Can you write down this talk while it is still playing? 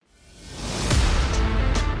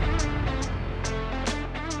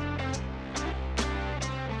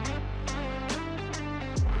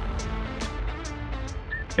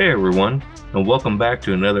Hey everyone, and welcome back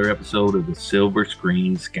to another episode of the Silver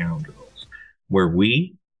Screen Scoundrels, where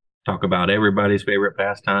we talk about everybody's favorite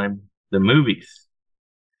pastime, the movies.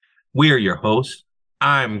 We are your hosts.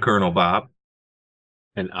 I'm Colonel Bob.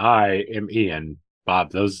 And I am Ian. Bob,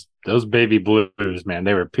 those baby blues, man,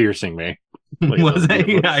 they were piercing me. Look at Was those it?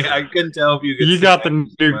 beautiful. I couldn't tell if you could You see got that.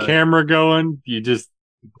 the new camera going.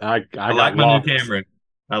 I I got like my new lost. camera.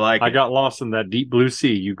 I like I it. got lost in that deep blue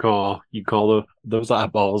sea. Those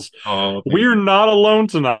eyeballs. Oh, thank We are you. not alone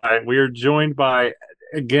tonight. We are joined by,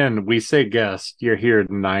 again, we say guest. You're here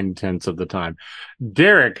 9/10 of the time.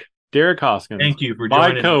 Derek Hoskins, Thank you for my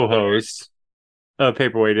joining. co-host of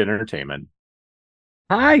Paperweight Entertainment.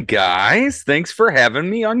 Hi, guys. Thanks for having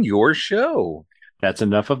me on your show. That's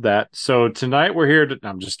enough of that. So tonight we're here to.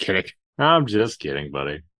 I'm just kidding. I'm just kidding,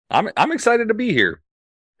 buddy. I'm excited to be here.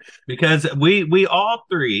 Because we all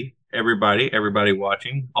three, everybody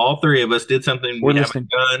watching, all three of us did something We're we listening.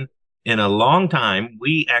 haven't done in a long time.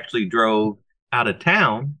 We actually drove out of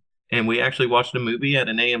town and we actually watched a movie at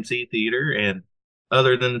an AMC theater. And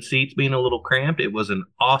other than the seats being a little cramped, it was an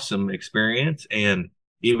awesome experience. And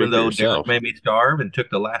even Speak for though yourself. Derek made me starve and took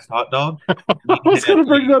the last hot dog, I we was had going to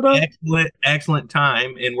bring that an up. excellent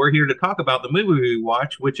time. And we're here to talk about the movie we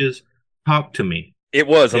watched, which is Talk to Me. It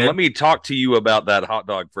was, and Yeah. let me talk to you about that hot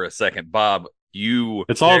dog for a second, Bob. You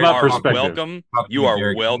It's all about are perspective. welcome. Talk to You me, are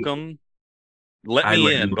Derek. welcome. Let I me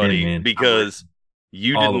let in, you buddy, in, man. because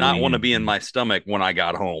you all did the not way want to in, be in man. my stomach when I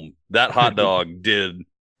got home. That hot dog did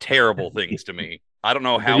terrible things to me. I don't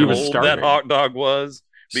know how he was old that starving. hot dog was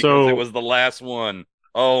because So it was the last one.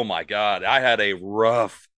 Oh my God. I had a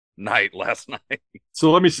rough night last night.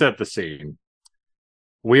 so let me set the scene.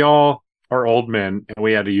 We all are old men, and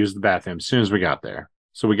we had to use the bathroom as soon as we got there.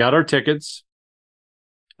 So we got our tickets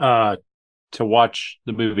to watch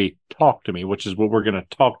the movie Talk to Me, which is what we're going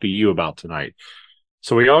to talk to you about tonight.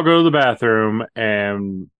 So we all go to the bathroom,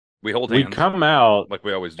 and We hold we hands come out, like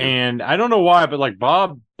we always do. and I don't know why, but like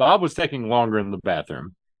Bob was taking longer in the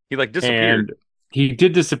bathroom. He like disappeared. And he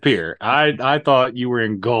did disappear. I thought you were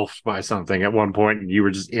engulfed by something at one point and you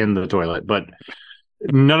were just in the toilet, but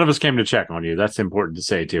none of us came to check on you. That's important to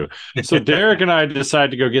say too. So Derek and I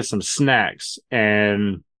decided to go get some snacks,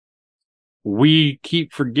 and we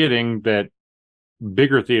keep forgetting that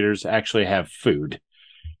bigger theaters actually have food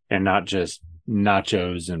and not just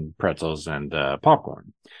nachos and pretzels and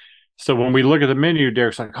popcorn. So when we look at the menu,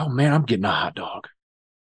 Derek's like, "Oh man, I'm getting a hot dog."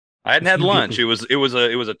 I hadn't had You lunch. didn't- It was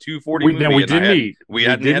a 2:40 We, movie. no, we and I didn't had- eat. We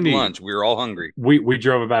hadn't didn't had eat. lunch. We were all hungry. We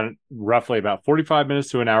drove roughly about 45 minutes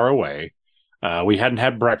to an hour away. We hadn't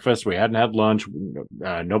had breakfast. We hadn't had lunch.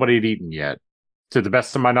 Nobody had eaten yet, to the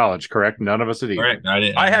best of my knowledge. Correct? None of us had eaten. Correct.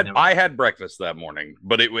 I had breakfast that morning,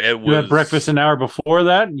 but it was You had breakfast an hour before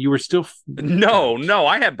that, and you were still no.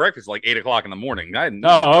 I had breakfast like 8 o'clock in the morning. I hadn't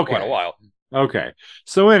Oh, eaten for okay. quite a while. Okay.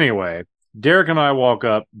 So anyway, Derek and I walk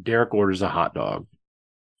up. Derek orders a hot dog.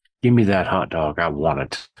 Give me that hot dog. I want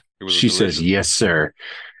it. It was She delicious. says, "Yes, sir."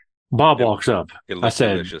 Bob It- walks up. It I looked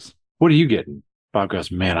said, delicious. "What are you getting?" Bob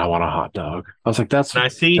goes, "Man, I want a hot dog." I was like, "That's." And I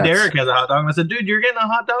see that's- Derek has a hot dog. And I said, dude, you're getting a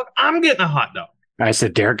hot dog? I'm getting a hot dog. I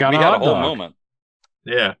said, "Derek got We a had a hot whole dog." moment.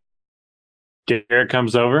 Yeah. Derek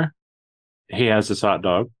comes over. He has his hot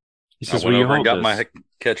dog. He I says, went "Will you over and hold got this?" my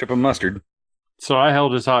ketchup and mustard. So I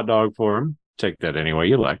held his hot dog for him. Take that any way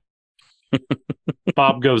you like.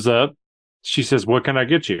 Bob goes up. She says, "What can I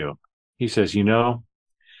get you?" He says,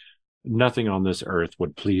 "Nothing on this earth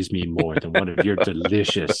would please me more than one of your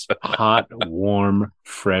delicious, hot, warm,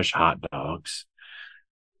 fresh hot dogs.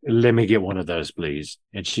 Let me get one of those, please."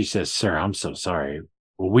 And she says, "Sir, I'm so sorry.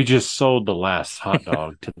 Well, we just sold the last hot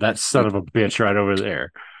dog to that son of a bitch right over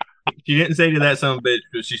there." She didn't say to that son of a bitch,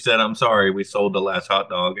 but she said, I'm sorry, we sold the last hot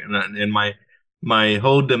dog. And my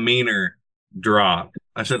whole demeanor dropped.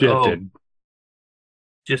 I said, oh, Shifted.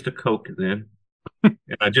 just a Coke then. And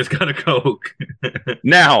I just got a Coke.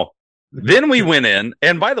 Now, then we went in,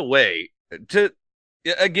 and by the way,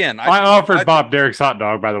 again, I offered Bob Derek's hot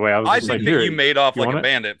dog, by the way. I was I just think like, that "Here, you made off you like want a it?"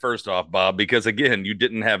 bandit, first off, Bob, because again, you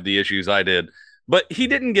didn't have the issues I did. But he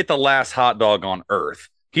didn't get the last hot dog on Earth.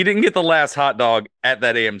 He didn't get the last hot dog at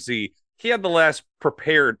that AMC. He had the last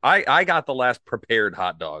prepared. I got the last prepared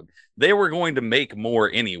hot dog. They were going to make more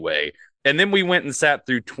anyway. And then we went and sat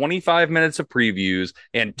through 25 minutes of previews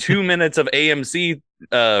and 2 minutes of AMC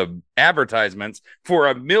advertisements for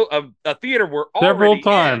a theater we're Several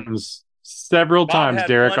already in. Several Bob times had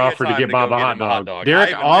Derek plenty of offered to time get to Bob go a get hot him a hot dog. dog. I Derek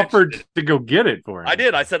even offered mentioned to go get it for him. I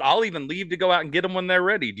did. I said, I'll even leave to go out and get them when they're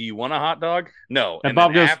ready. Do you want a hot dog? No. And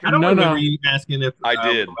Bob then goes, I don't No. remember you asking if I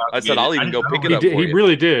did. was about to I said, get I'll it. even I go didn't pick know. it up. He for you.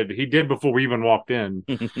 really did. He did before we even walked in.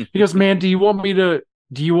 He goes, "Man, do you want me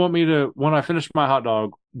to when I finish my hot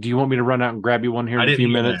dog, Do you want me to run out and grab you one here I in a didn't few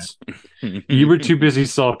hear minutes? You were too busy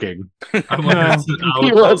sulking. I No.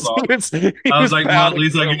 He was, he I was was like, well, at pouting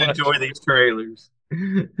least I so can much. enjoy these trailers.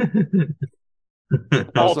 I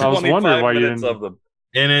All was wondering 25 why you minutes didn't. of them.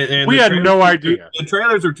 And We the had no idea. the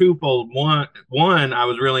trailers are twofold. One, I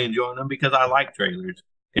was really enjoying them because I like trailers,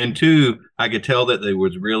 and two, I could tell that they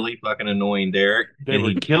was really fucking annoying Derek, They and were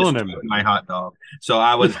he killing just him. took my hot dog. So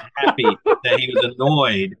I was happy that he was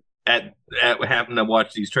annoyed at having to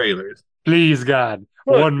watch these trailers. Please, God,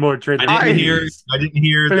 Look, one more trailer. I didn't hear Please. I didn't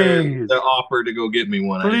hear Please. the offer to go get me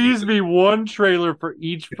one. Please be one trailer for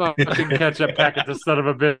each fucking ketchup packet the son of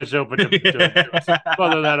a bitch opened to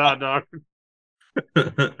mother that hot dog.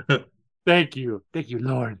 Thank you. Thank you,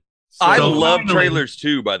 Lord. I So love finally- trailers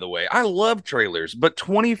too, by the way. I love trailers, but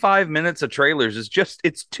 25 minutes of trailers is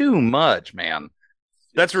it's too much, man.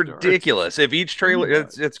 That's ridiculous. If each trailer,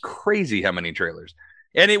 it's crazy how many trailers.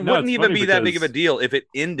 And it No, wouldn't it's even funny be that big of a because- deal if it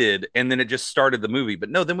ended and then it just started the movie. But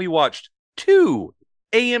no, then we watched 2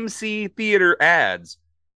 AMC theater ads.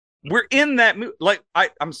 We're in that movie. Like,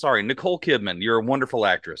 I'm sorry, Nicole Kidman, you're a wonderful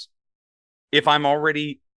actress. If I'm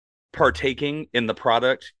already partaking in the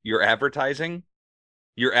product you're advertising,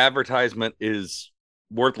 your advertisement is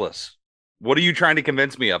worthless. What are you trying to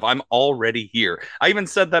convince me of? I'm already here. I even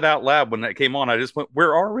said that out loud when that came on. I just went,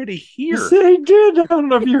 we're already here. Yes, he did. I don't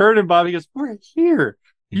know if you heard him, Bobby. He goes, we're here.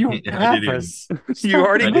 You I have didn't. us. You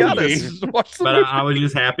already I got didn't. us. Watch the But movie. I was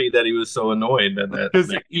just happy that he was so annoyed that Because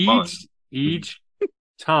that came on. each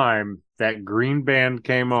time that green band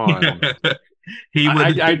came on, He would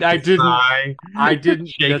I didn't- sigh, I didn't.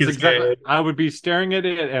 shake That's his exactly. head. I would be staring at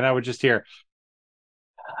it, and I would just hear.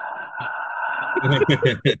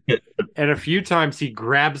 And a few times he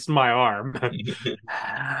grabs my arm,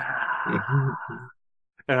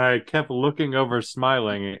 and I kept looking over,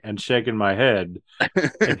 smiling and shaking my head,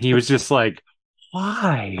 and he was just like,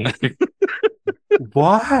 "Why?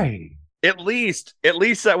 Why?" At least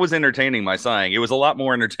that was entertaining, my sighing. It was a lot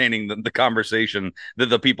more entertaining than the conversation that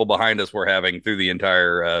the people behind us were having through the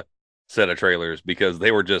entire set of trailers, because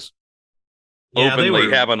they were just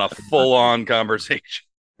openly having a full-on conversation.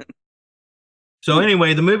 So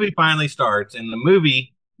anyway, the movie finally starts, and the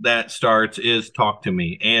movie that starts is Talk to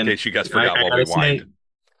Me. And In case you guys forgot while we wind.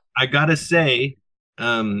 I gotta say,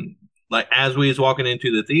 like as we was walking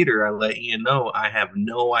into the theater, I let Ian know I have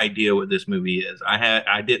no idea what this movie is.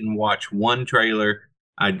 I didn't watch one trailer.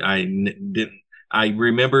 Didn't. I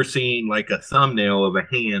remember seeing like a thumbnail of a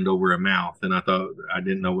hand over a mouth, and I thought I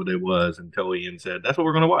didn't know what it was until Ian said, "That's what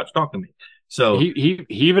we're going to watch. Talk to me." So he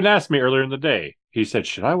even asked me earlier in the day. He said,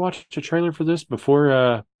 "Should I watch a trailer for this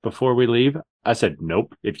before we leave?" I said,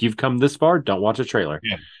 "Nope. If you've come this far, don't watch a trailer."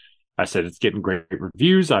 Yeah. I said it's getting great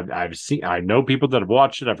reviews. I know people that have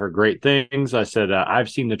watched it. I've heard great things. I said I've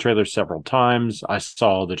seen the trailer several times. I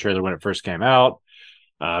saw the trailer when it first came out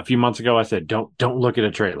a few months ago. I said don't look at a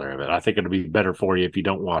trailer of it. I think it'll be better for you if you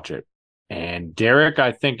don't watch it. And Derek,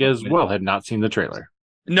 I think as well, had not seen the trailer.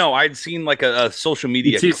 No, I'd seen like a social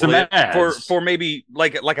media You'd see some clip ads. for maybe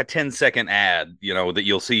like a 10-second ad, that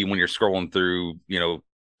you'll see when you're scrolling through,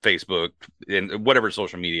 Facebook and whatever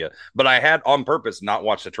social media. But I had on purpose not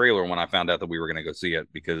watched the trailer when I found out that we were going to go see it,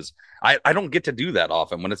 because I don't get to do that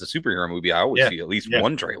often. When it's a superhero movie, I always see at least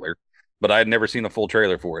one trailer, but I had never seen a full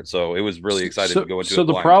trailer for it. So it was really excited to go into it. So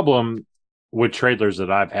the blind. problem with trailers that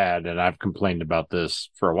I've had, and I've complained about this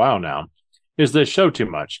for a while now, is they show too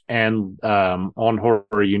much. And on horror,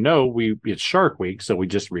 it's Shark Week, so we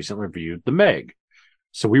just recently reviewed The Meg.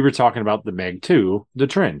 So we were talking about The Meg 2, The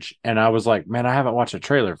Trench, and I was like, man, I haven't watched a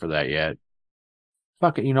trailer for that yet.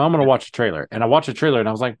 Fuck it, I'm going to watch a trailer. And I watched a trailer, and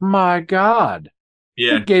I was like, my God.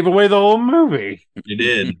 yeah, They gave away the whole movie. they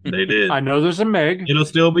did. They did. I know there's a Meg. It'll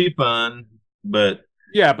still be fun, but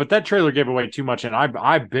Yeah, but that trailer gave away too much, and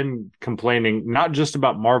I've been complaining not just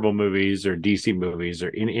about Marvel movies or DC movies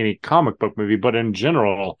or any comic book movie, but in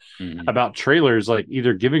general about trailers, like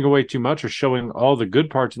either giving away too much or showing all the good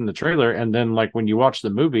parts in the trailer, and then like when you watch the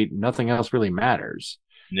movie, nothing else really matters.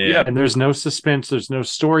 yeah. And there's no suspense, there's no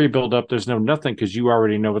story build up, there's no nothing, because you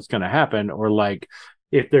already know what's going to happen. Or like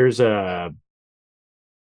if there's a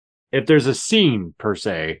scene per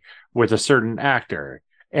se with a certain actor,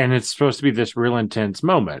 and it's supposed to be this real intense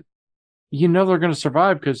moment, they're going to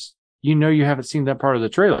survive because you haven't seen that part of the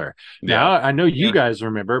trailer. Yeah. Now, I know you guys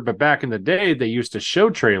remember, but back in the day, they used to show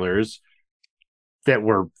trailers that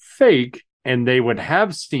were fake, and they would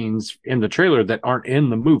have scenes in the trailer that aren't in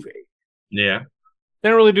the movie. Yeah. They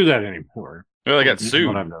don't really do that anymore. Well, they got What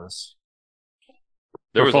sued. I've noticed.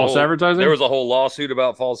 There was false advertising? There was a whole lawsuit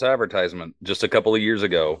about false advertisement just a couple of years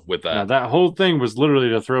ago with Now, that. that whole thing was literally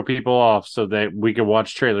to throw people off so that we could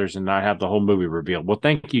watch trailers and not have the whole movie revealed. Well,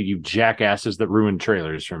 thank you, you jackasses that ruined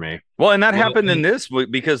trailers for me. Well, and that happened in this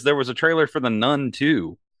because there was a trailer for The Nun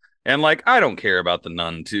 2. And like, I don't care about The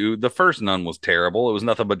Nun 2. The first Nun was terrible. It was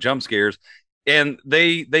nothing but jump scares. And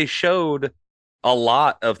they showed a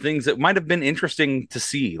lot of things that might have been interesting to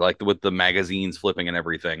see, like with the magazines flipping and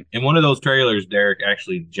everything. In one of those trailers, Derek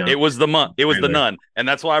actually jumped. It was the Nun, and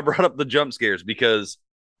that's why I brought up the jump scares, because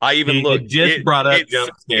I even looked. Brought up jump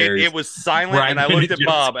scares. It was silent, right, and I looked at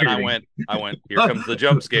Bob, and I went, "Here comes the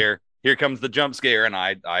jump scare. Here comes the jump scare," and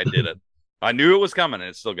I did it. I knew it was coming, and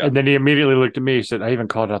it still got. And then he immediately looked at me. He said, "I even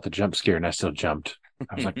called out the jump scare, and I still jumped."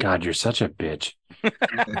 I was like, "God, you're such a bitch."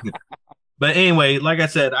 But anyway, like I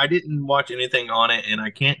said, I didn't watch anything on it, and I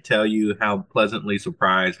can't tell you how pleasantly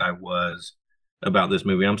surprised I was about this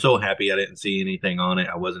movie. I'm so happy I didn't see anything on it.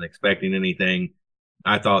 I wasn't expecting anything.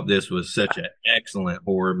 I thought this was such an excellent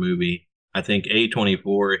horror movie. I think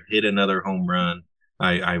A24 hit another home run.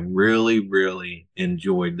 I really, really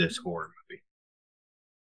enjoyed this horror movie.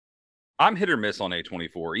 I'm hit or miss on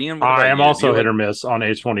A24. Ian, I am also hit or miss on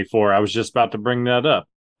A24. I was just about to bring that up.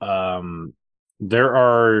 There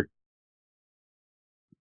are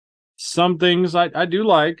some things I do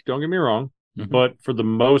like, don't get me wrong, but for the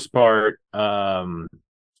most part,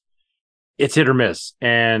 it's hit or miss.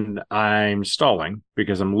 And I'm stalling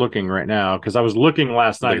because I'm looking right now, because I was looking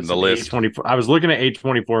last night at the list. I was looking at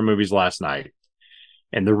A24 movies last night.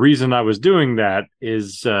 And the reason I was doing that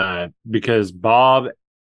is because Bob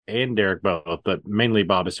and Derek both, but mainly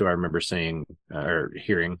Bob is who I remember seeing or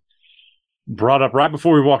hearing, brought up right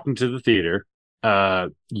before we walked into the theater.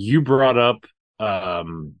 You brought up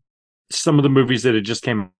some of the movies that had just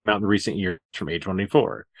came out in recent years from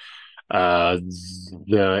A24.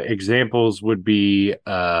 The examples would be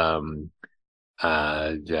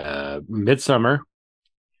Midsummer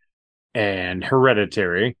and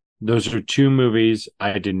Hereditary. Those are two movies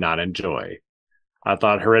I did not enjoy. I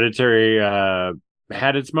thought Hereditary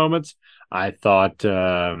had its moments. I thought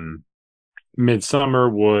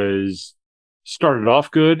Midsummer started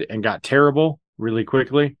off good and got terrible really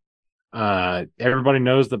quickly. Everybody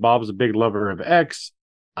knows that Bob is a big lover of X.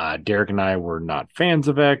 Derek and I were not fans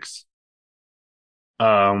of X.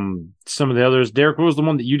 Some of the others. Derek, what was the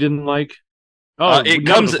one that you didn't like? Oh, It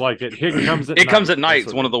comes at night. It comes at night.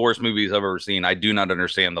 It's one of the worst movies I've ever seen. I do not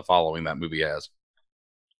understand the following that movie has.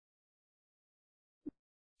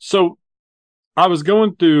 So I was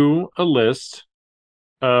going through a list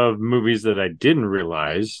of movies that I didn't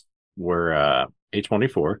realize were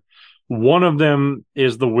A24. One of them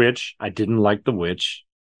is The Witch. I didn't like The Witch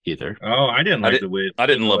either. Oh, I didn't like The Witch. I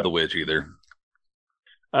didn't love The Witch either.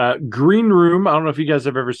 Green Room. I don't know if you guys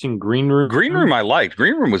have ever seen Green Room. Green Room I liked.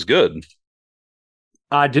 Green Room was good.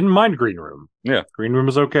 I didn't mind Green Room. Yeah. Green Room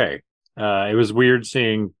was okay. It was weird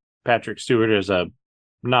seeing Patrick Stewart as a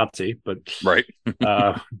Nazi, but right.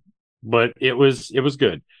 But it was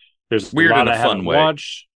good. There's weird a lot in a I fun haven't way.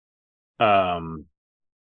 watched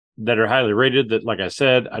that are highly rated that, like I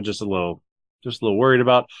said, I'm just a little worried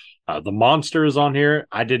about. The Monster is on here.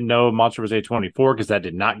 I didn't know Monster was A24 because that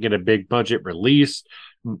did not get a big budget release.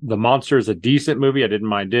 The Monster is a decent movie. I didn't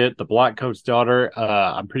mind it. The Black Coat's Daughter,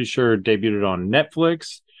 I'm pretty sure debuted on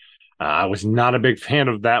Netflix. I was not a big fan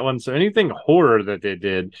of that one. So anything horror that they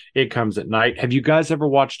did, It Comes at Night. Have you guys ever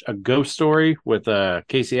watched A Ghost Story with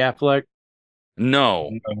Casey Affleck?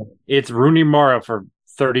 No. It's Rooney Mara for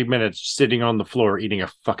 30 minutes sitting on the floor eating a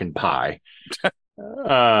fucking pie.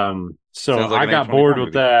 So I got bored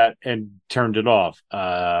with that and turned it off.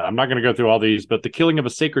 I'm not going to go through all these, but The Killing of a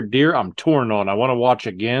Sacred Deer, I'm torn on. I want to watch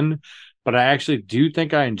again, but I actually do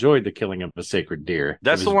think I enjoyed The Killing of a Sacred Deer.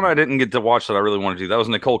 That's the one I didn't get to watch that I really wanted to. That was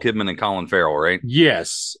Nicole Kidman and Colin Farrell, right?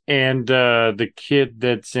 Yes. And the kid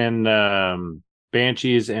that's in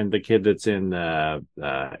Banshees and the kid that's in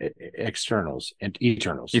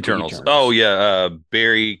Eternals. Oh yeah,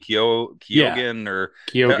 Barry Keoghan or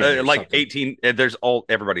Keoghan like 18. There's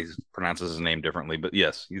everybody pronounces his name differently, but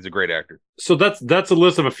yes, he's a great actor. So that's a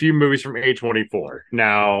list of a few movies from A24.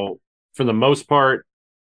 Now, for the most part,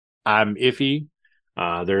 I'm iffy.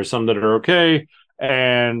 There are some that are okay,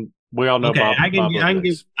 and we all know. Okay, Bob, I can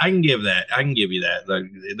give that. I can give you that.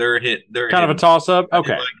 Like, they're kind of a toss up.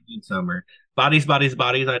 Okay, like Midsummer. Bodies. I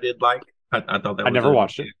did like. I thought that was never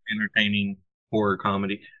watched it. Entertaining horror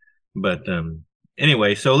comedy, but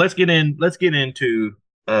anyway, so let's get into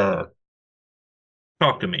talk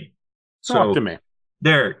to me. Talk to me,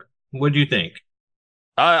 Derek. What do you think?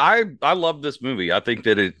 I love this movie. I think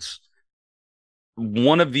that it's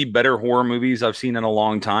one of the better horror movies I've seen in a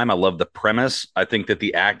long time. I love the premise. I think that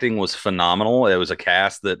the acting was phenomenal. It was a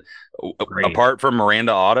cast that, Great. apart from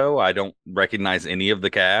Miranda Otto, I don't recognize any of the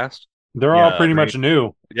cast. They're all Yeah, pretty great. much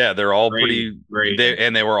new. Yeah, they're all Great, pretty great.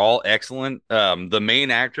 and they were all excellent. The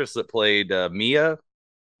main actress that played Mia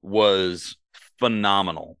was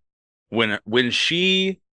phenomenal. When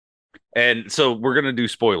she and so we're gonna do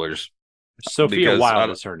spoilers Sophia because Wilde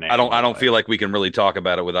is her name. I don't feel like we can really talk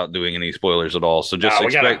about it without doing any spoilers at all. So just we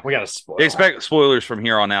expect gotta spoil. expect spoilers from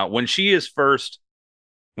here on out. When she first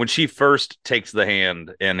takes the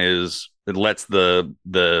hand and lets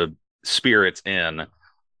the spirits in,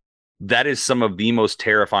 that is some of the most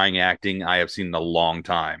terrifying acting I have seen in a long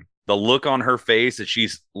time. The look on her face as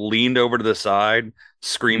she's leaned over to the side,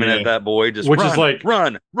 screaming at that boy, just which run, is like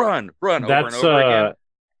run over and that's over again.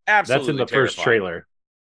 that's Absolutely in the first terrifying. trailer.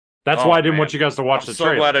 That's Oh, why I didn't man. want you guys to watch I'm the so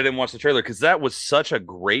trailer. glad I didn't watch the trailer because that was such a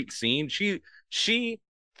great scene. She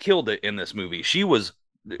killed it in this movie. She is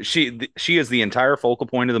the entire focal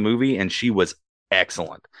point of the movie, and she was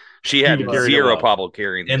excellent. She had carried it zero well. problem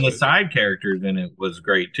carrying this And the movie. side characters in it was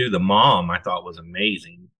great too. The mom I thought was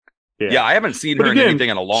amazing. Yeah, I haven't seen But her again, in anything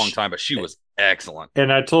in a long time, but she was excellent.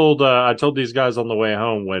 And I told these guys on the way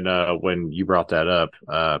home when you brought that up,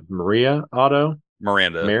 Miranda Otto.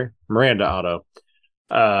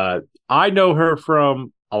 I know her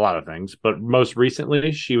from a lot of things, but most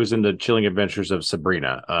recently she was in the Chilling Adventures of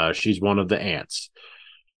Sabrina. She's one of the ants.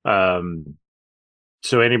 So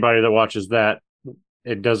anybody that watches that,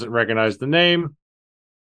 it doesn't recognize the name.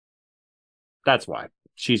 That's why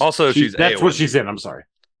she's that's A1. What she's in. I'm sorry.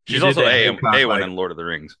 She's also A1 like, in Lord of the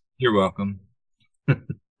Rings. You're welcome.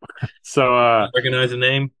 So recognize the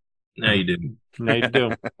name? No, you didn't. now you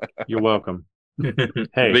do. You're welcome. Hey,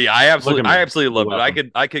 but yeah, I absolutely loved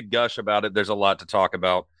it. I could gush about it. There's a lot to talk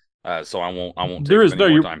about, so I won't. Take There is any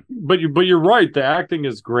more time. But you're right. The acting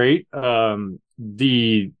is great.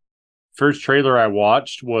 The first trailer I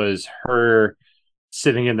watched was her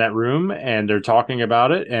sitting in that room and they're talking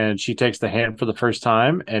about it, and she takes the hand for the first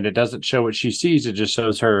time, and it doesn't show what she sees. It just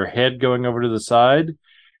shows her head going over to the side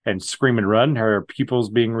and scream and run, her pupils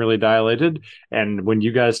being really dilated. And when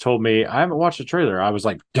you guys told me, I haven't watched the trailer, I was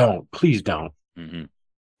like, please don't.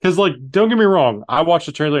 Because, like, don't get me wrong, I watched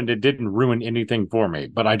the trailer and it didn't ruin anything for me,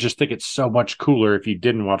 but I just think it's so much cooler if you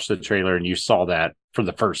didn't watch the trailer and you saw that for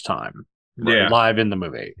the first time, live in the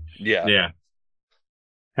movie. Yeah.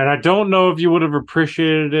 And I don't know if you would have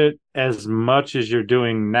appreciated it as much as you're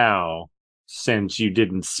doing now since you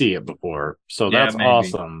didn't see it before. So that's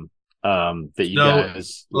awesome that you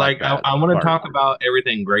guys like I want to talk about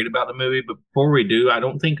everything great about the movie, but before we do, I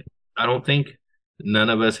don't think none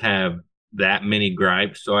of us have that many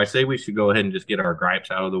gripes. So I say we should go ahead and just get our gripes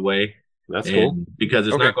out of the way. That's cool. Because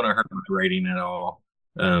it's not going to hurt my rating at all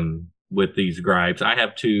with these gripes. I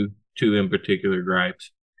have two in particular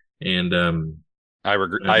gripes. And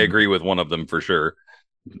I agree with one of them for sure.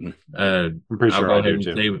 I'm pretty sure I do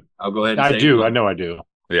too. I'll go ahead and say I do. I know I do.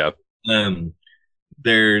 Yeah.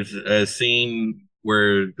 There's a scene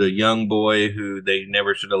where the young boy who they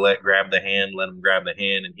never should have let him grab the hand,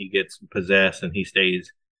 and he gets possessed, and he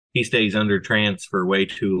stays under trance for way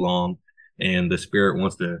too long, and the spirit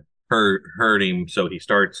wants to hurt him, so he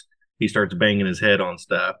starts banging his head on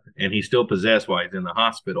stuff, and he's still possessed while he's in the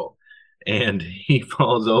hospital. And he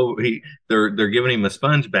falls over. They're giving him a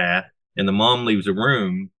sponge bath, and the mom leaves the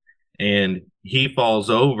room, and he falls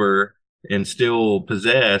over and still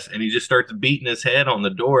possessed, and he just starts beating his head on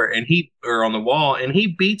the door or on the wall, and he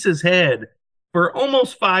beats his head for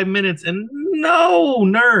almost 5 minutes, and no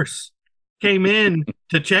nurse came in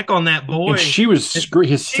to check on that boy. And she was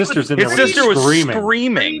his sister's in there. His sister was screaming.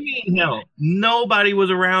 Screaming help. Nobody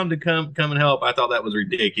was around to come and help. I thought that was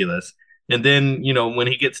ridiculous. And then, when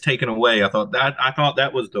he gets taken away, I thought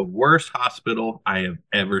that was the worst hospital I have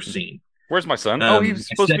ever seen. Where's my son? He's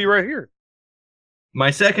supposed to be right here. My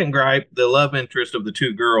second gripe, the love interest of the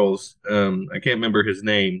two girls, I can't remember his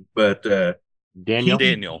name, but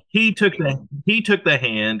Daniel. He took the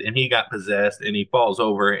hand and he got possessed, and he falls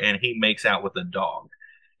over and he makes out with a dog.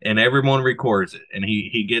 And everyone records it. And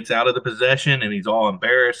he gets out of the possession, and he's all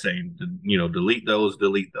embarrassed, saying, delete those.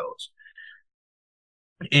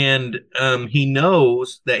 And he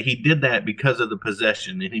knows that he did that because of the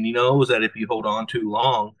possession, and he knows that if you hold on too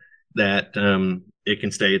long, that it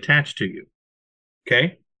can stay attached to you.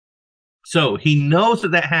 Okay, so he knows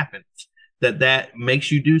that happens, that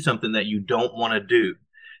makes you do something that you don't want to do,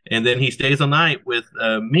 and then he stays all night with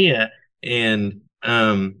Mia, and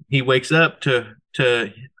he wakes up to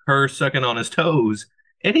her sucking on his toes,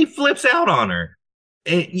 and he flips out on her.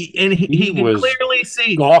 he can was clearly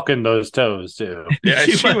see. gawking those toes too. Yeah,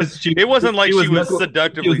 she was. It wasn't like she was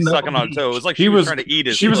seductively sucking on toes. It was like she was trying to eat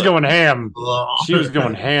his. She was foot. going ham. She was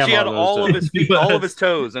going ham. She had on those all toes. of his feet, all of his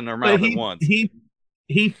toes in her But mouth at once.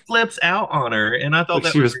 he flips out on her, and I thought Like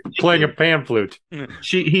that she was playing a pan flute.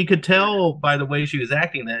 He could tell by the way she was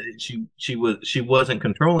acting that she wasn't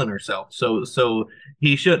controlling herself. So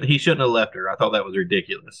he shouldn't have left her. I thought that was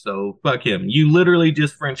ridiculous. So fuck him. You literally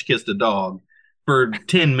just French kissed a dog for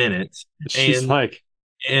 10 minutes. She's like,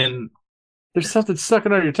 and there's something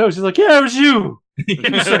sucking on your toes. She's like, yeah, it was you.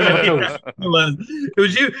 It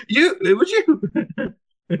was you. It was you.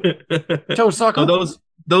 Toe sucker. So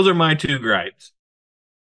those are my two gripes.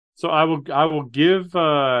 So I'll give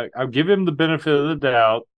him the benefit of the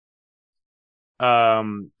doubt,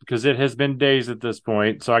 because it has been days at this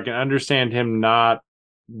point, so I can understand him not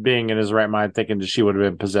being in his right mind, thinking that she would have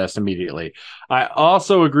been possessed immediately. I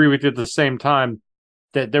also agree with you at the same time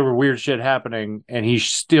that there were weird shit happening, and he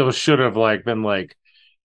still should have been like,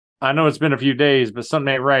 I know it's been a few days, but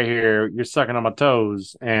something ain't right here. You're sucking on my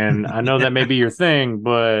toes, and I know that may be your thing,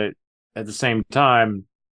 but at the same time,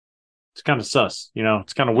 it's kind of sus.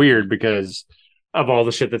 It's kind of weird because of all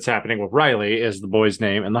the shit that's happening with Riley, is the boy's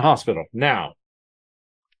name, in the hospital. Now,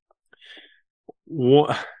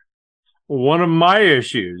 one of my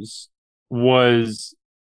issues was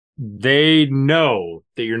they know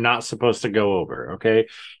that you're not supposed to go over, okay?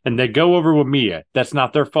 And they go over with Mia. That's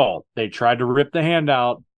not their fault. They tried to rip the hand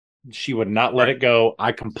out. She would not let it go.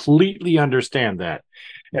 I completely understand that.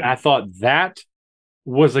 And I thought that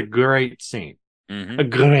was a great scene. Mm-hmm. A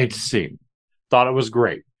great scene. Thought it was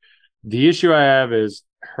great. The issue I have is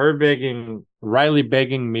Riley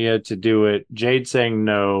begging Mia to do it, Jade saying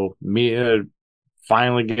no. Mia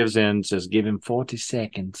finally gives in, says, give him 40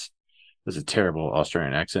 seconds. That's a terrible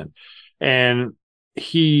Australian accent. And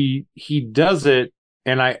he does it,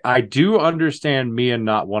 and I do understand Mia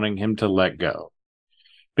not wanting him to let go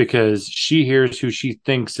because she hears who she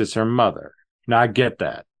thinks is her mother. Now, I get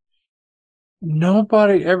that.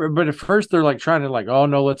 Nobody ever, but at first they're trying to oh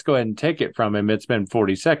no, let's go ahead and take it from him. It's been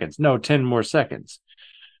 40 seconds. No, 10 more seconds.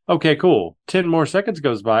 Okay, cool. 10 more seconds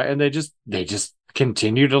goes by and they just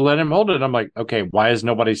continue to let him hold it. I'm like, okay, why is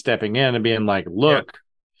nobody stepping in and being like, look,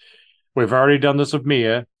 we've already done this with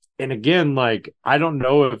Mia. And again, I don't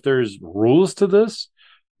know if there's rules to this,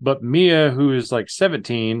 but Mia, who is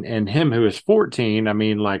 17, and him who is 14, I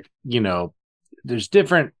mean, there's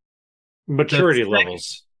different maturity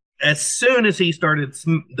levels. As soon as he started,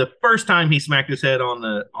 the first time he smacked his head on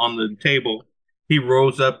the table, he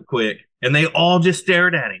rose up quick, and they all just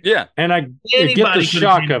stared at him. Yeah, and I get the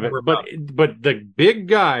shock of it, but the big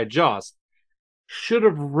guy, Joss, should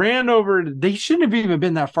have ran over. They shouldn't have even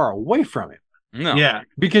been that far away from him. No, yeah,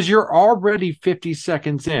 because you're already 50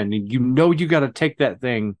 seconds in, and you got to take that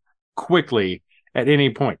thing quickly at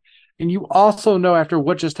any point, and you also know after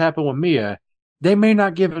what just happened with Mia, they may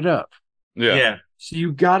not give it up. Yeah. So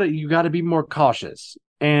you gotta be more cautious.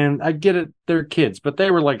 And I get it, they're kids, but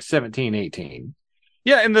they were 17, 18.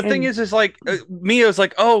 Yeah, and the thing is Mia's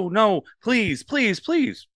like, oh no, please.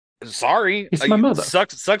 Sorry. It's my mother.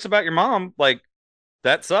 Sucks about your mom.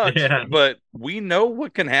 That sucks. Yeah. But we know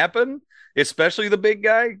what can happen, especially the big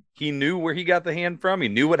guy. He knew where he got the hand from. He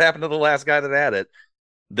knew what happened to the last guy that had it.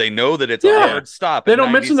 They know that it's a hard stop. They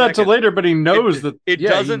don't mention that till later, but he knows it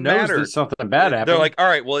doesn't matter that something bad happened. They're like, all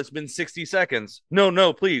right, well, it's been 60 seconds.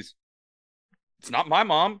 No, please. It's not my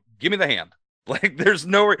mom. Give me the hand. There's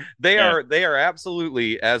no. They are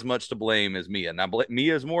absolutely as much to blame as Mia. Now,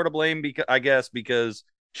 Mia's more to blame because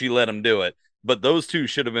she let him do it. But those two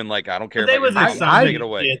should have been like, I don't care. They was excited take it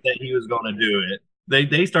away. that he was going to do it.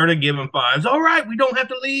 They started giving fives. All right, we don't have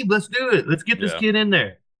to leave. Let's do it. Let's get this kid in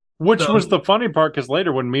there. Which was the funny part, because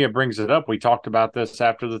later when Mia brings it up, we talked about this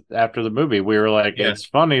after the movie. We were like, it's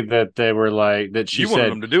funny that they were like that. She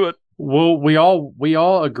wanted them to do it. Well, we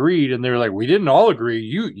all agreed, and they were like, we didn't all agree.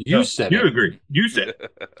 You said you it. agreed. You said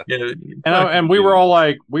it. And we were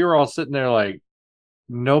all sitting there like,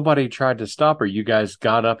 nobody tried to stop her. You guys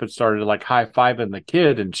got up and started high-fiving the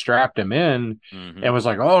kid and strapped him in, and was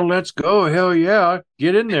like, oh, let's go. Hell yeah,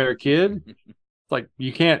 get in there, kid.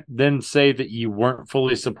 You can't then say that you weren't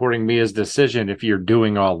fully supporting Mia's decision if you're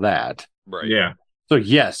doing all that. Right. Yeah. So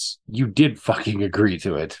yes, you did fucking agree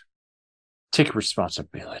to it. Take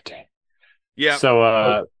responsibility. Yeah.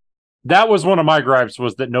 So that was one of my gripes,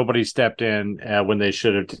 was that nobody stepped in when they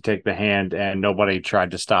should have to take the hand, and nobody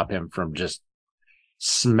tried to stop him from just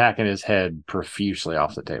smacking his head profusely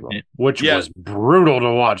off the table, which was brutal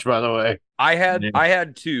to watch, by the way. I had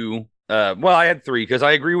two. I had three, because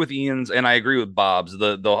I agree with Ian's and I agree with Bob's.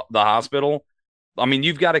 The hospital, I mean,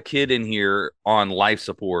 you've got a kid in here on life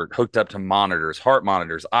support, hooked up to monitors, heart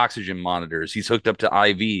monitors, oxygen monitors. He's hooked up to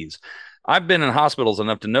IVs. I've been in hospitals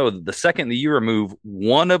enough to know that the second that you remove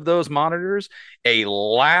one of those monitors, a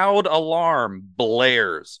loud alarm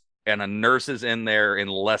blares and a nurse is in there in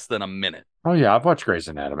less than a minute. Oh yeah, I've watched Grey's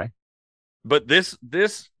Anatomy. But this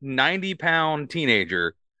 90-pound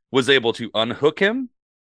teenager was able to unhook him,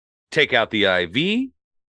 take out the IV,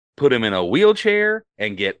 put him in a wheelchair,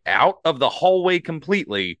 and get out of the hallway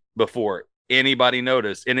completely before anybody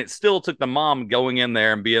noticed. And it still took the mom going in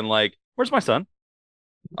there and being like, "Where's my son?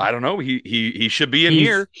 I don't know. He should be in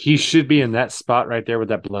here. He should be in that spot right there where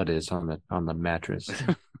that blood is on the mattress."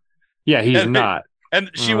 Yeah, he's not. And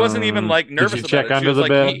she wasn't even like nervous did you check about it. under She was the like,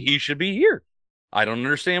 bed? he should be here. I don't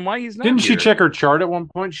understand why he's not Didn't here. she check her chart at one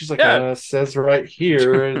point? She's like, Yeah. says right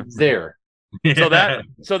here, there. So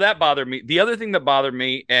that bothered me. The other thing that bothered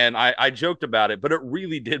me, and I joked about it, but it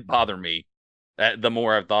really did bother me the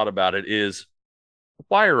more I've thought about it, is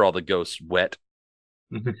why are all the ghosts wet?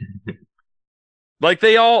 Like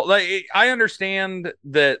they all, like, I understand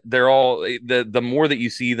that they're all, the more that you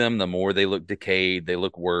see them, the more they look decayed, they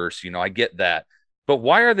look worse. I get that. But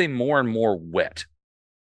why are they more and more wet?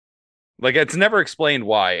 Like, it's never explained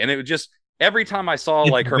why. And it would just, every time I saw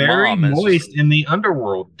like her very mom, moist in the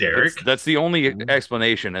underworld, Derek. That's the only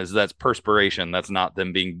explanation, is that's perspiration. That's not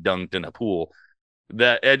them being dunked in a pool.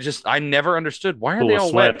 That it just, I never understood, why are they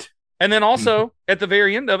all wet? And then also at the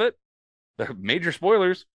very end of it, the major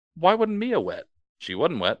spoilers, why wasn't Mia wet? She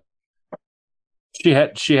wasn't wet. She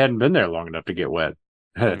hadn't been there long enough to get wet.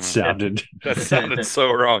 That sounded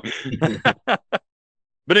so wrong.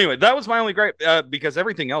 But anyway, that was my only gripe, because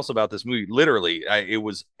everything else about this movie, literally, it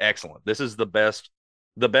was excellent. This is the best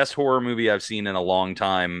horror movie I've seen in a long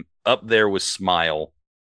time. Up there with Smile.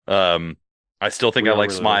 I still think I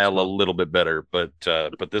like Smile a little bit better, but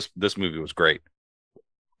this movie was great.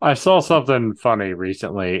 I saw something funny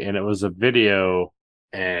recently, and it was a video,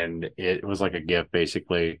 and it was like a GIF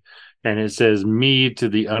basically, and it says "me to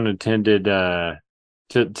the unattended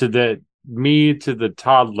me to the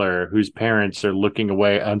toddler whose parents are looking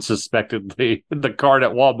away unsuspectedly in the cart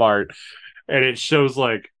at Walmart," and it shows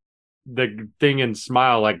like the thing in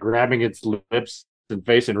Smile like grabbing its lips and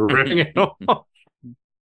face and ripping it off. And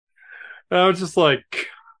I was just like,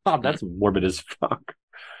 "God, that's morbid as fuck."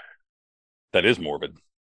 That is morbid.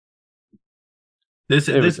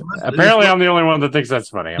 Apparently, I'm the only one that thinks that's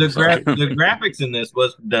funny. The graphics in this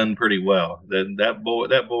was done pretty well. That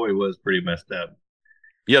boy was pretty messed up.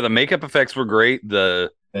 Yeah, the makeup effects were great. I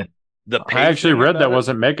actually read that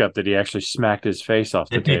wasn't makeup, that he actually smacked his face off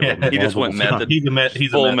the table. Yeah, he just went method.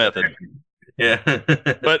 He's full a method. Yeah.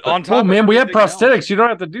 But on top, man, we have prosthetics. You don't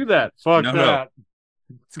have to do that. Fuck that. No.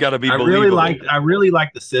 It's got to be. I really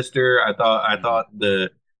liked the sister. I thought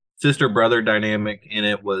the sister brother dynamic in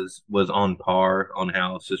it was on par on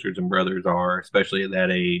how sisters and brothers are, especially at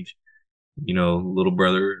that age. The little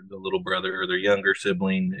brother or their younger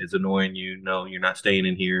sibling is annoying you. No, you're not staying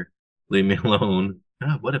in here. Leave me alone.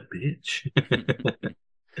 God, what a bitch.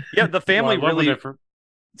 Yeah, the family really.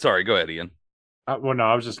 Sorry, go ahead, Ian. Well, no,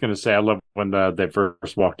 I was just going to say, I love when they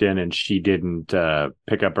first walked in and she didn't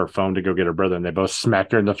pick up her phone to go get her brother, and they both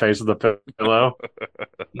smacked her in the face with the pillow.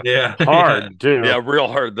 Yeah, hard too. Yeah, real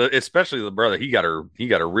hard. Especially the brother, he got her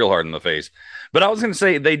real hard in the face. But I was going to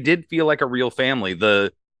say, they did feel like a real family.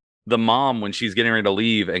 The mom, when she's getting ready to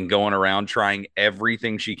leave and going around trying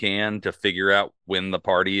everything she can to figure out when the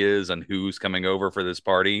party is and who's coming over for this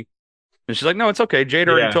party, and she's like, "No, it's okay. Jade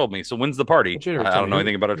already told me. So when's the party? I don't know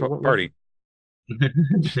anything about a party."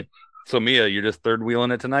 So Mia, you're just third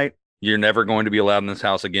wheeling it tonight. You're never going to be allowed in this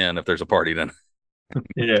house again if there's a party then.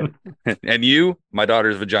 Yeah. And my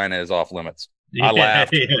daughter's vagina is off limits. Yeah, I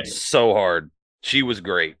laughed so hard. She was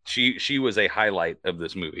great. She was a highlight of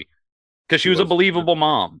this movie because she was a believable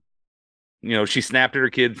mom. She snapped at her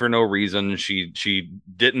kid for no reason. She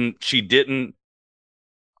didn't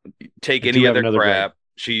take any other crap.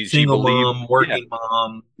 She believed, mom, working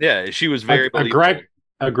mom. Yeah, she was very believable.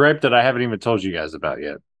 A gripe that I haven't even told you guys about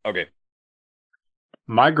yet. Okay.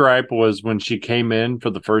 My gripe was when she came in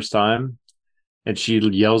for the first time and she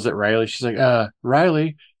yells at Riley. She's like,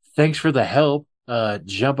 "Riley, thanks for the help.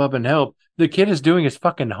 Jump up and help." The kid is doing his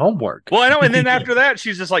fucking homework. Well, I know. And then after that,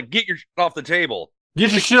 she's just like, "Get your shit off the table.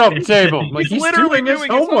 Get your shit off the table." Like, he's literally doing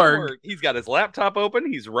his homework. He's got his laptop open.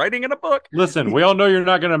 He's writing in a book. Listen, we all know you're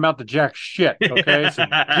not going to amount to jack shit, okay? So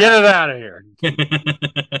get it out of here.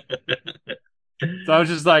 So I was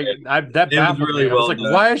just like, that baffled me. I was like,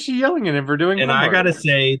 why is she yelling at him for doing homework? And I got to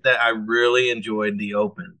say that I really enjoyed the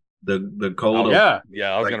open. The cold open.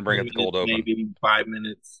 Yeah, I was going to bring up the cold open. Maybe 5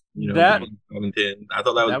 minutes, that, 10. I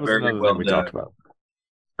thought that was very well done. We talked about.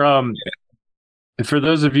 For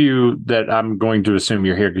those of you that I'm going to assume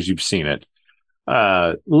you're here because you've seen it,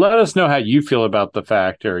 let us know how you feel about the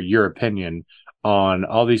fact or your opinion on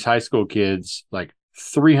all these high school kids, like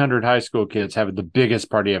 300 high school kids having the biggest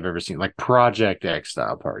party I've ever seen, like Project X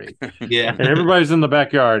style party. Yeah. And everybody's in the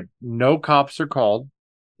backyard. No cops are called.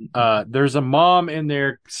 There's a mom in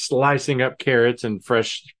there slicing up carrots and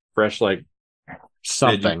fresh like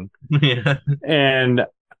something. Yeah. And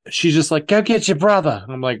she's just like, go get your brother.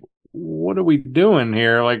 I'm like, what are we doing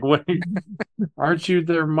here? Like, what? Aren't you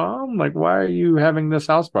their mom? Like, why are you having this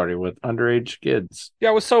house party with underage kids? Yeah,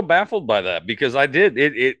 I was so baffled by that because I did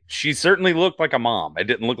it. She certainly looked like a mom. It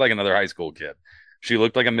didn't look like another high school kid. She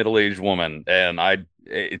looked like a middle-aged woman, and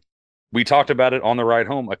we talked about it on the ride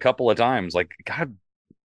home a couple of times. Like, God,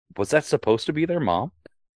 was that supposed to be their mom?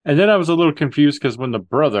 And then I was a little confused because when the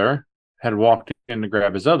brother had walked in to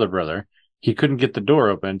grab his other brother, he couldn't get the door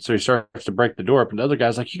open. So he starts to break the door open. The other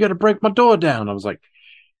guy's like, you got to break my door down. I was like,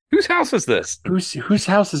 whose house is this? Whose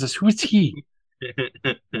house is this? Who's he?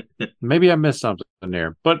 Maybe I missed something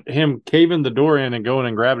there. But him caving the door in and going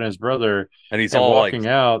and grabbing his brother and he's and all walking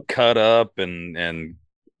like out, cut up and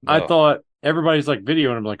I thought everybody's like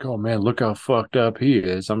videoing him like, oh man, look how fucked up he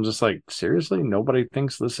is. I'm just like, seriously, nobody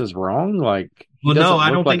thinks this is wrong. Like, well, no, I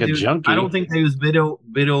don't think junkie. I don't think they was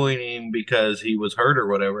videoing him because he was hurt or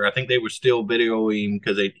whatever. I think they were still videoing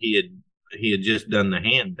because he had just done the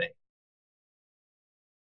hand thing.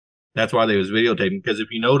 That's why they was videotaping. Because if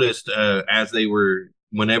you noticed,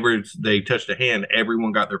 whenever they touched a hand,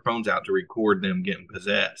 everyone got their phones out to record them getting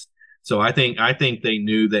possessed. So I think they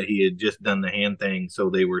knew that he had just done the hand thing, so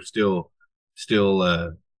they were still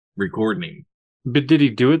recording him. But did he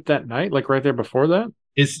do it that night, like right there before that?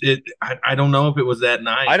 I don't know if it was that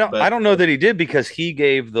night. I don't know that he did because he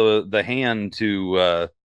gave the hand to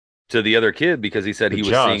the other kid because he said he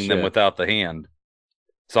was seeing them without the hand.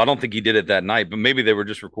 So I don't think he did it that night, but maybe they were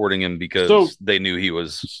just recording him because they knew he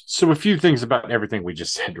was. So a few things about everything we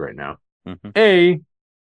just said right now. Mm-hmm.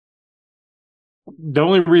 The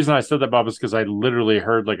only reason I said that, Bob, is because I literally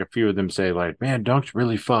heard like a few of them say like, man, Dunk's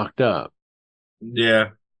really fucked up.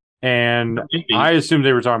 Yeah. And I assumed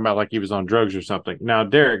they were talking about like he was on drugs or something. Now,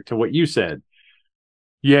 Derek, to what you said,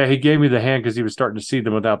 yeah, he gave me the hand because he was starting to see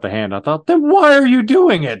them without the hand. I thought, then why are you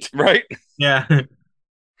doing it? Right? Yeah.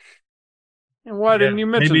 And why didn't you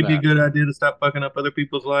mention maybe that? It'd be a good idea to stop fucking up other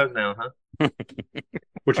people's lives now, huh?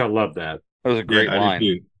 Which I love that. That was a great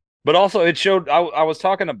line. But also, it showed. I was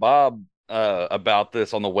talking to Bob about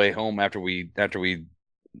this on the way home after we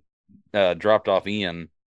dropped off Ian.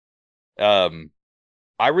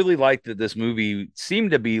 I really liked that this movie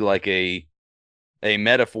seemed to be like a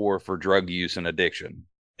metaphor for drug use and addiction.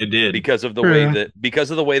 It did because of the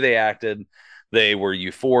way they acted. They were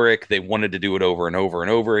euphoric. They wanted to do it over and over and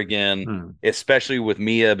over again, especially with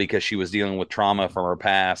Mia because she was dealing with trauma from her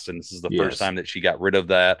past. And this is the first time that she got rid of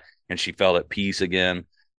that and she felt at peace again.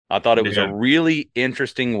 I thought it was a really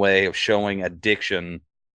interesting way of showing addiction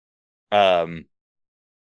in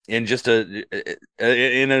just an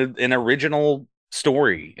original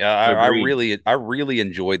story. I really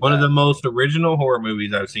enjoyed one of the most original horror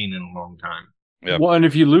movies I've seen in a long time. Yep. Well, and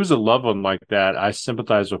if you lose a loved one like that, I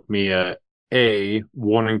sympathize with Mia. A,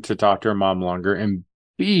 wanting to talk to her mom longer, and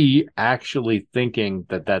B, actually thinking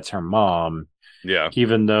that that's her mom. Yeah.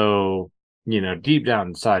 Even though, deep down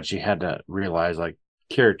inside, she had to realize, like,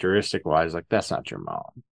 characteristic wise, like, that's not your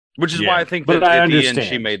mom. Which is why I think that at the end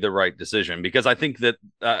she made the right decision, because I think that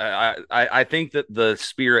I think that the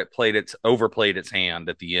spirit overplayed its hand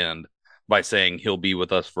at the end by saying he'll be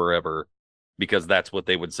with us forever, because that's what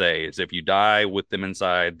they would say is if you die with them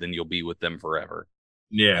inside, then you'll be with them forever.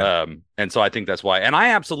 Yeah. And so I think that's why, and I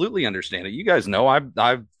absolutely understand it. You guys know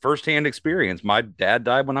I've firsthand experience. My dad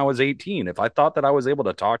died when I was 18. If I thought that I was able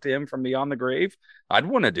to talk to him from beyond the grave, I'd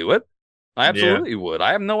want to do it. I absolutely would.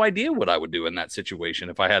 I have no idea what I would do in that situation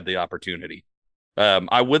if I had the opportunity.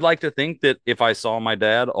 I would like to think that if I saw my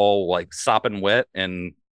dad all like sopping wet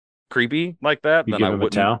and creepy like that, then I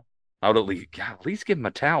wouldn't. I would at least give him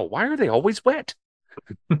a towel. Why are they always wet?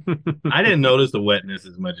 I didn't notice the wetness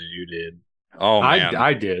as much as you did. Oh man,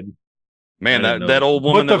 I did. Man, that old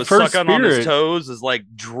woman that was sucking on his toes is like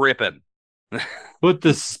dripping. But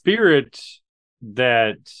the spirit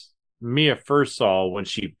that Mia first saw when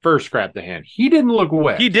she first grabbed the hand, he didn't look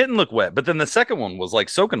wet. He didn't look wet, but then the second one was like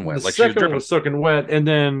soaking wet. Like she was dripping. Was soaking wet, and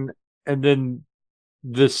then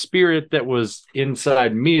the spirit that was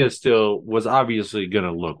inside Mia still was obviously going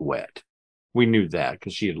to look wet. We knew that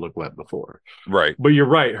because she had looked wet before. Right. But you're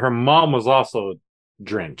right. Her mom was also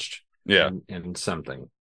drenched. Yeah. In something.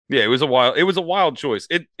 Yeah, it was a wild choice.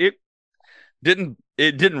 It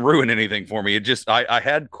it didn't ruin anything for me. It just I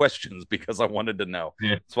had questions because I wanted to know.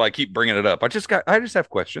 Yeah. That's why I keep bringing it up. I just have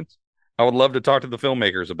questions. I would love to talk to the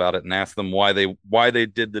filmmakers about it and ask them why they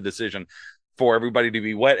did the decision for everybody to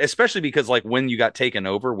be wet, especially because like when you got taken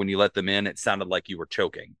over, when you let them in, it sounded like you were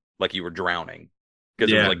choking, like you were drowning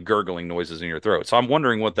because it was like gurgling noises in your throat. So I'm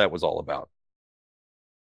wondering what that was all about.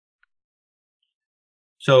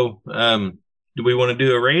 So, do we want to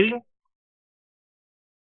do a rating?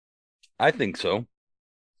 I think so.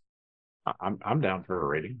 I'm down for a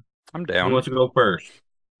rating. I'm Who down. wants to go first?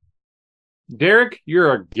 Derek, you're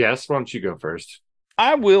our guest. Why don't you go first?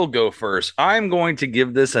 I will go first. I'm going to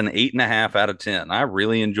give this an 8.5 out of 10. I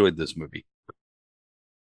really enjoyed this movie.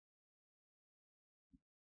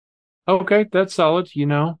 Okay, that's solid. You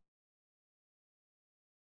know,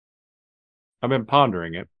 I've been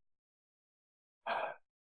pondering it.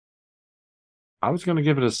 I was going to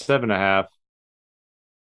give it a 7.5.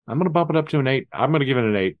 I'm going to bump it up to an 8. I'm going to give it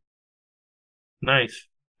an 8. Nice.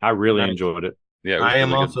 I really Nice. enjoyed it. Yeah, it was I am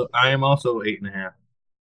really also good. 8.5.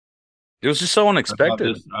 It was just so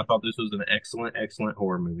unexpected. I thought this was an excellent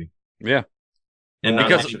horror movie. Yeah. And Well,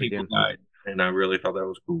 not because- many people died, and I really thought that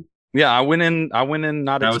was cool. Yeah, I went in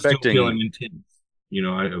not I was still expecting. feeling intense. You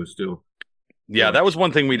know, I was still. Yeah, that was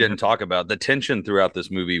one thing we didn't talk about. The tension throughout this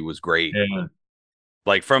movie was great. Yeah.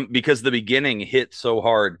 Like because the beginning hit so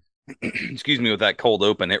hard, excuse me, with that cold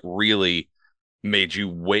open, it really made you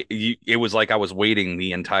wait. It was like I was waiting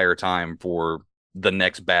the entire time for the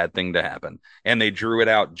next bad thing to happen, and they drew it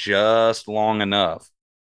out just long enough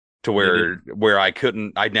to where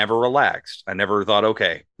I never relaxed. I never thought,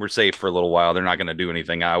 okay, we're safe for a little while. They're not going to do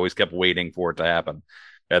anything. I always kept waiting for it to happen,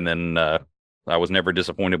 and then I was never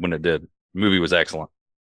disappointed when it did. The movie was excellent.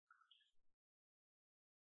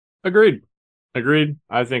 Agreed.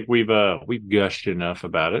 I think we've gushed enough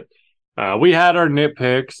about it. We had our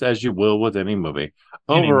nitpicks, as you will with any movie.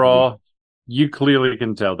 Overall, you clearly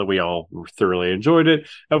can tell that we all thoroughly enjoyed it,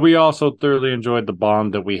 and we also thoroughly enjoyed the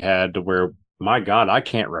bond that we had. To where, my God, I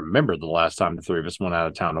can't remember the last time the three of us went out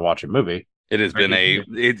of town to watch a movie. It has been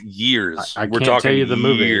years. I We're can't talking tell you the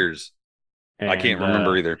movie. years. I can't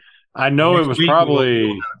remember either. I know Next it was week, we won't be probably.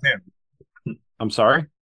 going out of town. I'm sorry.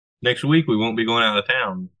 Next week we won't be going out of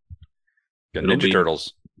town. Got It'll Ninja be-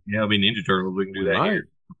 Turtles. Yeah, it'll be Ninja Turtles. We can do We that might. here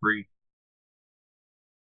for free.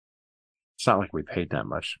 It's not like we paid that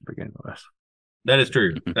much to begin with. That is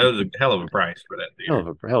true. That was a hell of a price for that theater.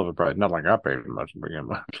 Hell of a price. Not like I paid much to begin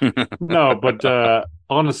with. No, but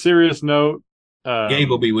on a serious note, Gabe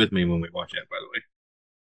will be with me when we watch that.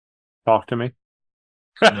 By talk to me.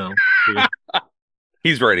 the way, no,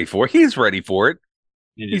 He's ready for it. He's ready for it.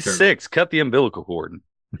 Ninja He's Turtles. 6. Cut the umbilical cord.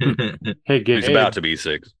 Hey, Gabe, He's about to be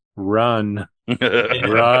 6. run, Ooh,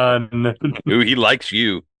 run. he likes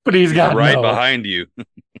you. But he's He's got right no. behind you.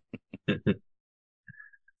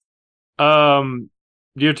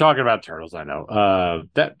 You're talking about Turtles, I know.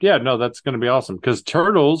 That's going to be awesome because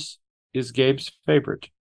Turtles is Gabe's favorite.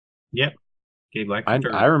 Yep. Gabe likes I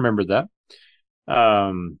Turtles. remember that.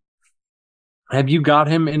 Have you got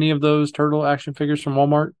him any of those turtle action figures from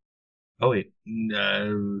Walmart? Oh wait,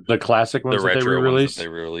 no, The classic The ones that they retro ones re-released? that they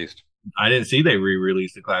re-released. I didn't see they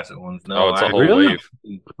re-released the classic ones. No, Oh, it's a whole Really? wave.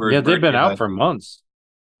 for Yeah, they've been birthday out last- for months.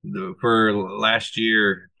 for last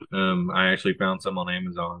year. I actually found some on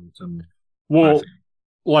Amazon. Some Well, classic.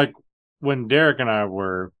 like when Derek and I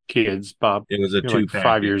were kids, Bob, It was a you're like 2-pack.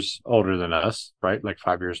 5 years older than us, right? Like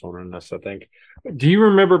 5 years older than us, I think. Do you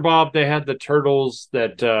remember, Bob? They had the turtles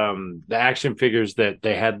that the action figures that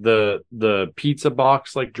they had the pizza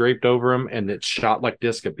box like draped over them, and it shot like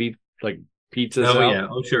disc of pizzas. Oh out. yeah.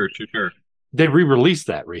 Oh sure. They re-released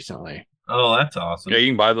that recently. Oh, that's awesome. Yeah, you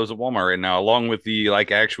can buy those at Walmart right now, along with the like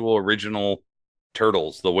actual original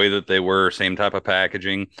turtles, the way that they were, same type of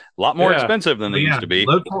packaging, a lot more Yeah. expensive than they Yeah, used to be.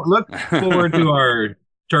 Look forward to our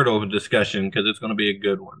turtle discussion because it's going to be a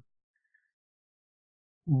good one.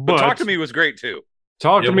 But Talk to Me was great too.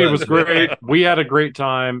 Talk to It Me was. was great. We had a great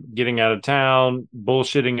time getting out of town,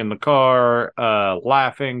 bullshitting in the car,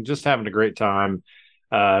 laughing, just having a great time.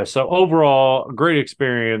 So overall, a great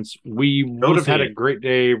experience. We would have see had it. a great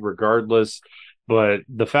day regardless, but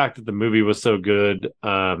the fact that the movie was so good,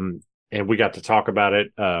 and we got to talk about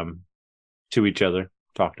it to each other,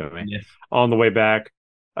 talk to me Yes. on the way back.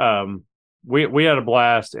 We had a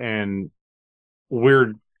blast, and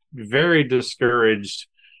we're very discouraged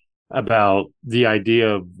about the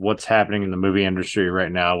idea of what's happening in the movie industry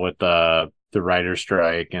right now with the writer's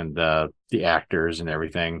strike and the actors and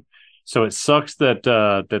everything. So it sucks that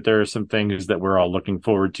there are some things that we're all looking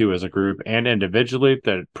forward to as a group and individually,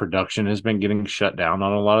 that production has been getting shut down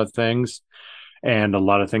on a lot of things. and a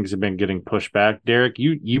lot of things have been getting pushed back. Derek,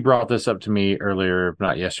 you brought this up to me earlier,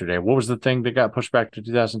 not yesterday. What was the thing that got pushed back to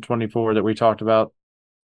 2024 that we talked about?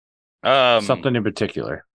 Something in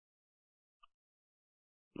particular.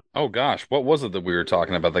 Oh gosh, what was it that we were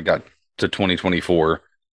talking about that got to 2024?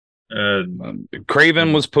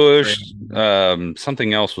 Craven was pushed.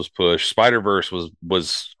 Something else was pushed. Spider-Verse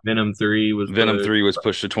was Venom 3 was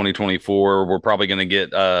pushed to 2024. We're probably going to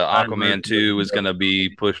get Aquaman 2 is going to be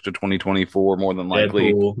pushed to 2024 more than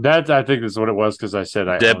likely. That I think is what it was because I said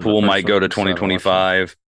Deadpool might go to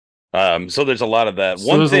 2025. So there's a lot of that.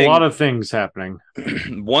 So there's a lot of things happening.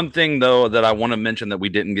 One thing though that I want to mention that we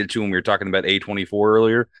didn't get to when we were talking about A24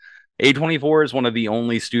 earlier. A24 is one of the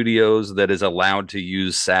only studios that is allowed to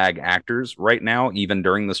use SAG actors right now, even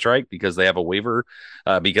during the strike, because they have a waiver.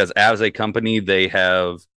 Because as a company, they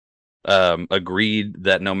have agreed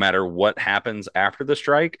that no matter what happens after the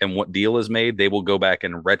strike and what deal is made, they will go back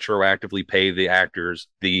and retroactively pay the actors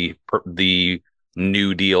the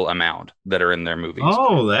new deal amount that are in their movies.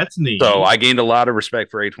 Oh, that's neat. So I gained a lot of respect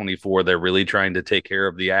for A24. They're really trying to take care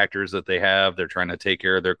of the actors that they have. They're trying to take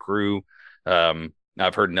care of their crew.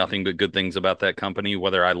 I've heard nothing but good things about that company.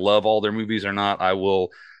 Whether I love all their movies or not, I will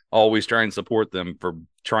always try and support them for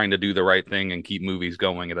trying to do the right thing and keep movies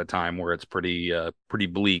going at a time where it's pretty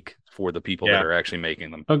bleak for the people that are actually making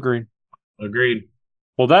them. Agreed.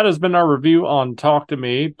 Well, that has been our review on Talk to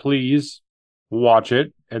Me. Please watch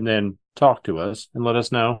it and then talk to us and let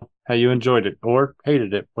us know how you enjoyed it or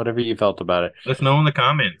hated it, whatever you felt about it. Let us know in the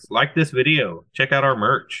comments. Like this video. Check out our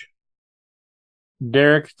merch.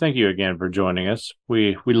 Derek, thank you again for joining us.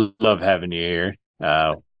 We love having you here.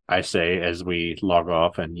 I say as we log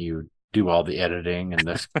off and you do all the editing and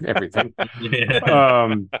this everything.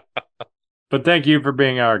 But thank you for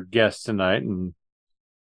being our guest tonight, and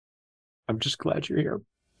I'm just glad you're here.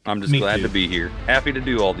 I'm just glad to be here. Happy to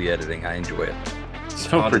do all the editing. I enjoy it.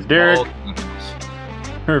 So for Derek,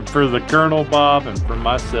 for the Colonel Bob, and for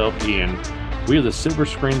myself, Ian, we are the Silver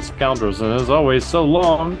Screen Scoundrels, and as always, so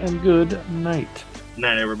long and good night.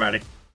 Night, everybody.